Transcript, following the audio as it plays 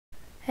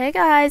Hey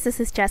guys,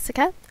 this is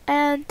Jessica,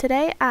 and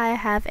today I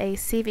have a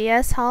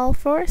CVS haul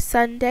for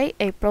Sunday,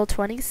 April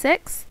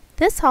 26th.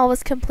 This haul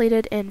was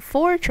completed in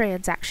 4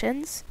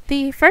 transactions.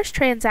 The first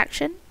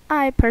transaction,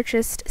 I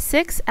purchased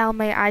 6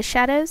 Almay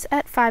eyeshadows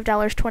at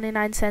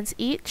 $5.29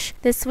 each.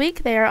 This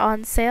week they are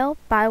on sale,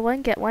 buy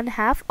one get one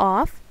half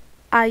off.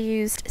 I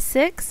used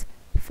 6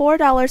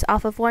 $4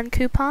 off of 1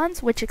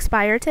 coupons, which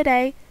expire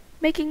today,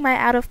 making my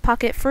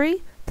out-of-pocket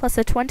free, plus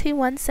a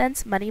 21-cent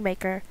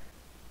Moneymaker.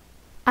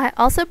 I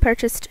also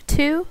purchased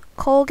 2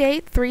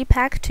 Colgate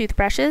 3-pack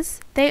toothbrushes.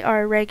 They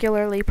are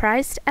regularly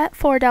priced at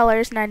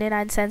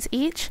 $4.99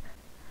 each.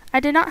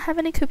 I did not have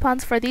any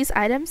coupons for these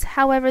items,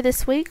 however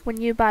this week when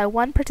you buy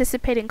one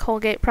participating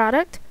Colgate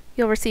product,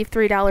 you'll receive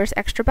 $3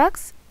 extra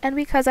bucks, and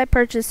because I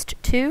purchased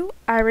 2,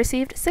 I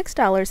received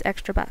 $6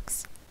 extra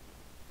bucks.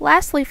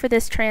 Lastly for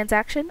this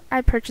transaction,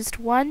 I purchased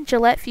 1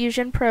 Gillette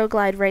Fusion Pro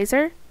Glide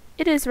razor.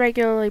 It is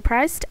regularly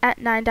priced at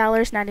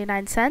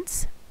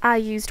 $9.99. I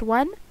used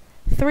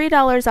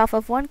 $3 off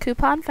of 1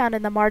 coupon found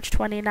in the March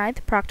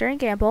 29th Procter &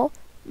 Gamble,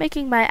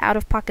 making my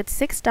out-of-pocket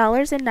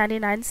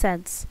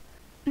 $6.99.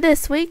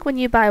 This week, when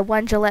you buy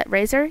 1 Gillette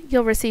razor,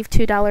 you'll receive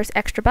 $2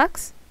 extra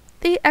bucks.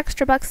 The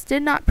extra bucks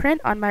did not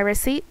print on my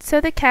receipt,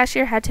 so the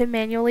cashier had to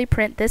manually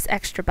print this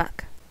extra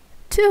buck.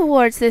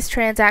 Towards this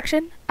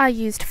transaction, I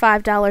used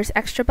 $5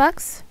 extra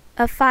bucks,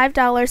 a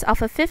 $5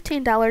 off of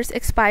 $15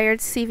 expired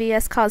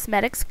CVS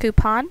Cosmetics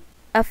coupon,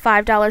 a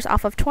 $5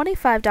 off of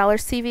 $25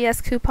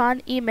 CVS coupon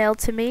emailed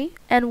to me,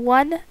 and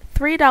one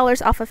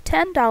 $3 off of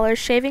 $10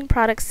 shaving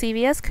products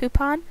CVS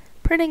coupon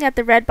printing at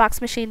the red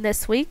box machine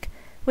this week,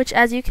 which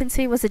as you can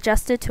see was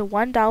adjusted to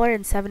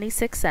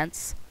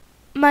 $1.76.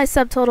 My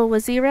subtotal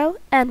was 0,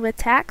 and with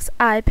tax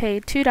I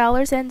paid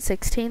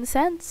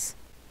 $2.16.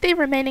 The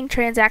remaining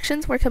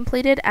transactions were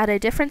completed at a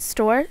different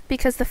store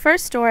because the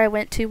first store I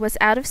went to was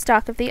out of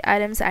stock of the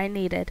items I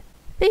needed.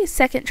 The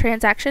second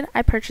transaction,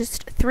 I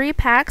purchased 3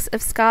 packs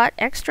of Scott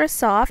Extra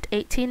Soft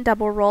 18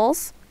 double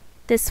rolls.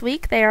 This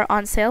week they are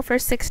on sale for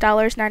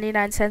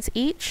 $6.99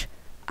 each.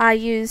 I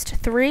used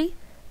 3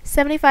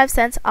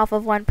 75-cent off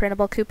of 1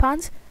 printable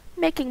coupons,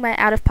 making my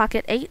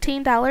out-of-pocket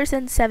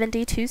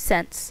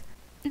 $18.72.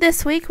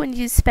 This week when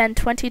you spend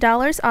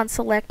 $20 on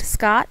select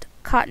Scott,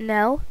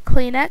 Cottonelle,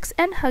 Kleenex,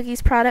 and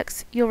Huggies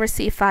products, you'll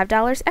receive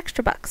 $5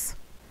 extra bucks.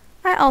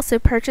 I also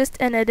purchased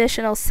an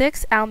additional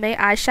 6 Almay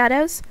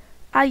eyeshadows.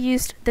 I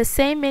used the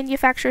same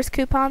manufacturer's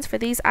coupons for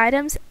these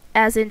items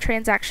as in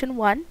transaction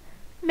 1,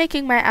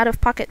 making my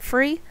out-of-pocket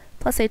free,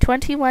 plus a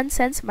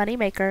 21-cent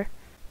Moneymaker.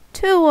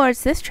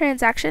 Towards this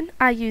transaction,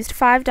 I used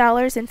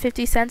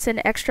 $5.50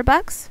 in extra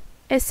bucks,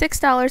 a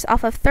 $6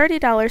 off of $30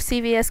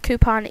 CVS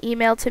coupon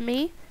emailed to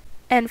me,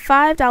 and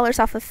 $5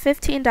 off of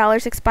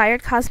 $15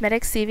 expired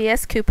cosmetics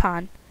CVS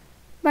coupon.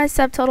 My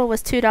subtotal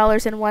was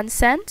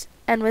 $2.01,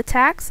 and with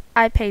tax,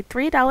 I paid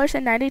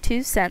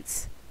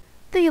 $3.92.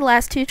 The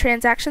last 2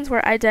 transactions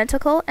were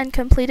identical and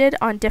completed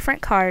on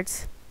different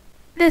cards.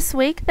 This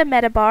week, the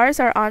Meta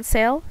bars are on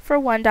sale for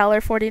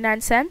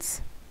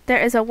 $1.49. There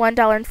is a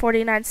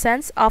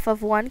 $1.49 off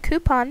of 1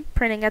 coupon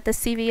printing at the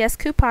CVS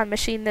coupon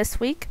machine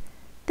this week.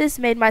 This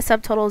made my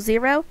subtotal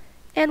 0,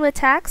 and with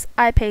tax,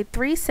 I paid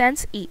 3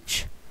 cents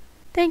each.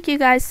 Thank you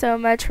guys so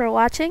much for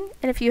watching,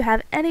 and if you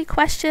have any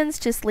questions,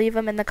 just leave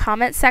them in the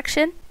comment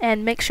section,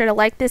 and make sure to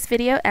like this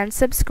video and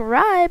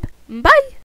subscribe. Bye!